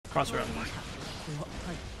Cross her up.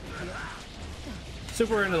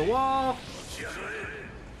 Super into the wall.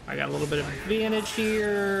 I got a little bit of advantage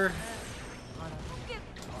here.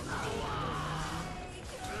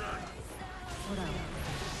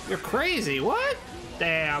 You're crazy. What?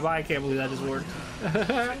 Damn, I can't believe that just worked.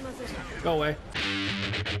 Go away.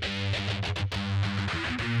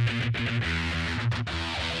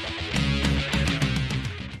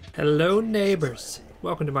 Hello neighbors,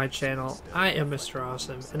 welcome to my channel. I am Mr.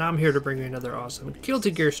 Awesome, and I'm here to bring you another awesome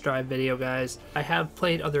Guilty Gear Strive video, guys. I have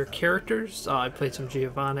played other characters. I played some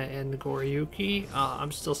Giovanna and Goriyuki.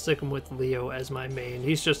 I'm still sticking with Leo as my main.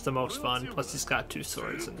 He's just the most fun, plus he's got 2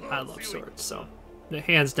 swords, and I love swords, so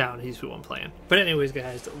hands down, he's who I'm playing. But anyways,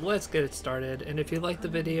 guys, let's get it started, and if you like the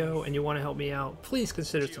video and you want to help me out, please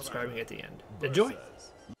consider subscribing at the end. Enjoy!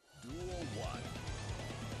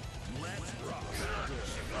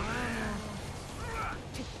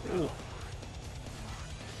 Ooh.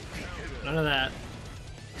 None of that.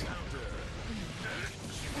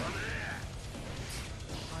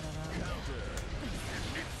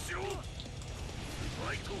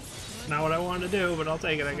 Not what I wanted to do, but I'll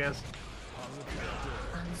take it, I guess.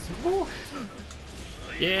 Ooh.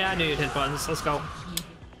 Yeah, I knew you'd hit buttons. Let's go.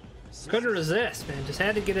 Couldn't resist, man. Just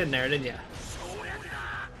had to get in there, didn't ya?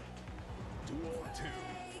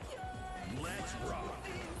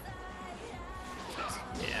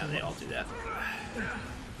 Yeah, they all do that.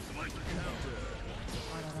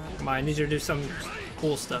 Come on, I need you to do some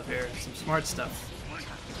cool stuff here. Some smart stuff.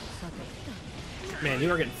 Man,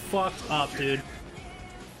 you are getting fucked up, dude.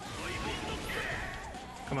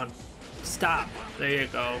 Come on. Stop. There you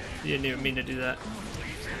go. You didn't even mean to do that.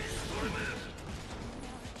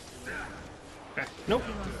 Okay. Nope.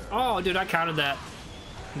 Oh, dude, I counted that.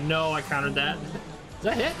 No, I countered that. Does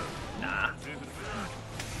that hit? Nah.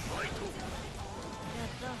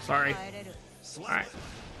 Sorry. Alright.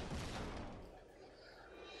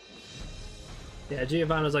 Yeah,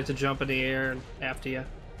 Giovanna's like to jump in the air and after you.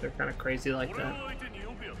 They're kind of crazy like that.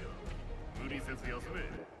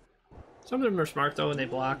 Some of them are smart though and they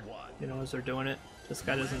block, you know, as they're doing it. This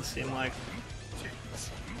guy doesn't seem like.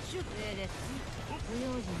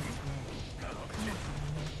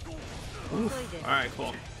 Alright,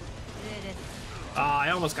 cool. I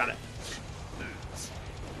almost got it.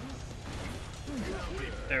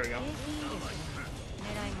 There we go.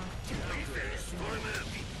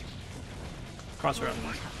 Cross her up.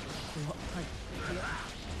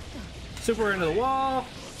 Super into the wall.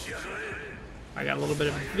 I got a little bit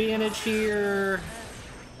of advantage here.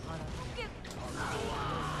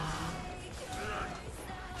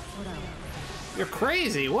 You're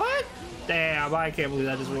crazy. What? Damn, I can't believe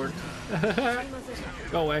that just worked.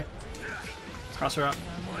 Go away. Cross her up.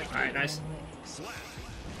 Alright, nice.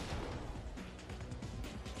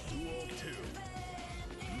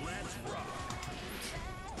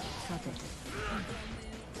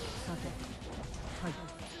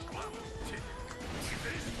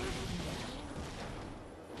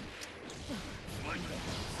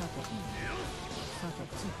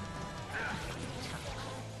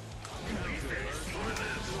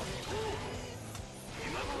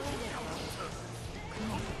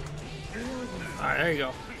 Alright, there you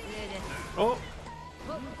go. Oh!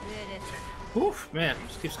 Oof, man,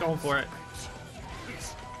 just keeps going for it.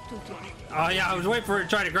 Oh yeah, I was waiting for her to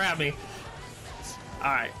try to grab me.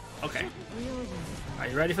 Alright, okay. Are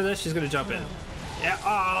you ready for this? She's gonna jump in. Yeah,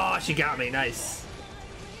 oh, she got me, nice.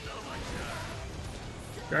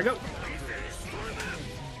 Here I go.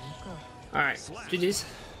 Alright, GG's.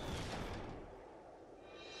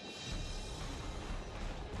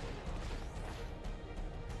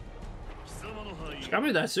 She got me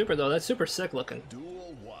with that super though, that's super sick looking.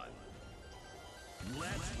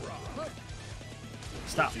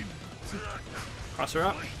 Stop. Cross her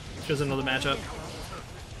up. Here's another matchup.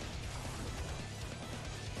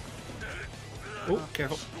 Oh,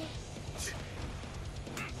 careful.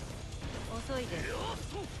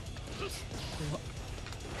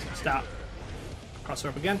 Stop. Cross her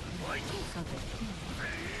up again.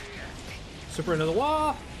 Super into the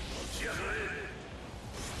wall.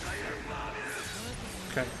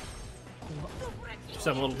 Okay. Just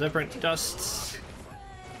have a little different dusts.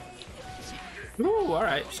 Ooh,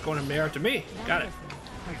 alright. Just going in there after me. Got it.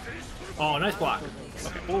 Oh, nice block.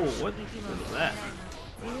 Okay. Oh, what was that?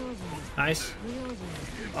 Nice.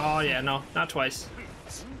 Oh, yeah, no. Not twice.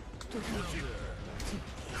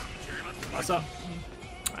 What's up?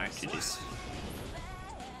 Alright, GG's.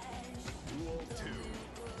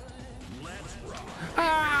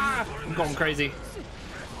 Ah! I'm going crazy.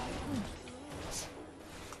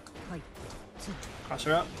 Cross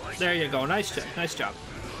her up. There you go. Nice job. Nice job.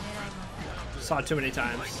 Saw it too many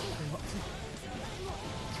times.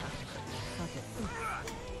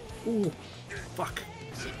 Ooh, fuck.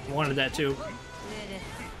 I wanted that too.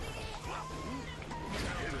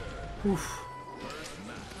 Oof.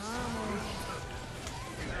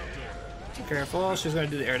 Careful, she's gonna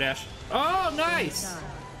do the air dash. Oh, nice!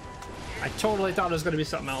 I totally thought it was gonna be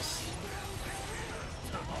something else.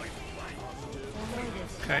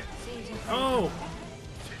 Okay. Oh!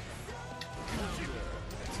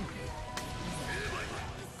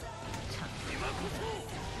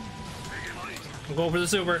 I'm going for the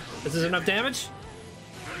super. Is this enough damage?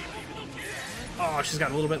 Oh, she's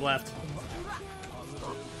got a little bit left.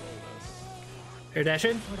 Air dash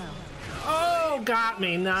in. Oh, got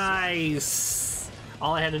me. Nice.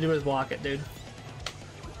 All I had to do was block it, dude.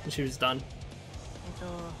 And she was done.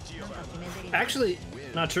 Actually,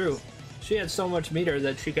 not true. She had so much meter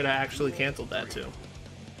that she could have actually canceled that too.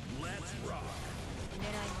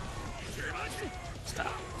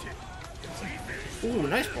 Stop. Ooh,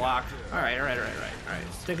 nice block. Alright.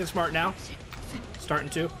 Thinking smart now. Starting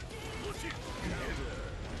to.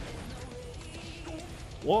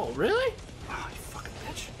 Whoa, really? Oh, you fucking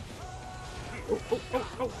bitch.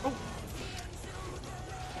 Oh.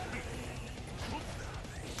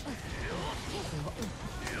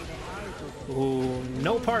 Ooh,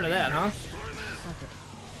 no part of that, huh?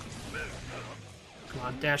 Come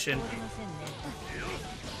on, dash in.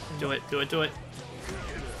 Do it.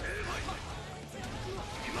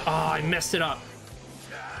 Oh, I messed it up.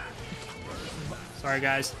 Sorry,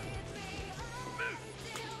 guys.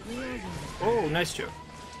 Oh, nice joke.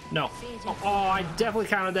 No. Oh, I definitely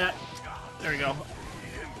counted that. There we go.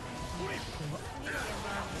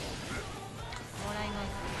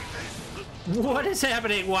 What is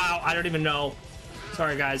happening? Wow, I don't even know.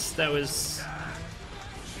 Sorry, guys. That was...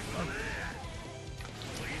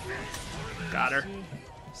 Got her.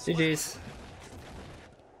 GG's.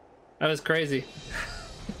 That was crazy.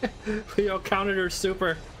 Leo counted her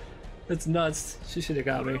super. It's nuts. She should have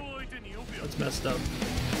got me. That's messed up.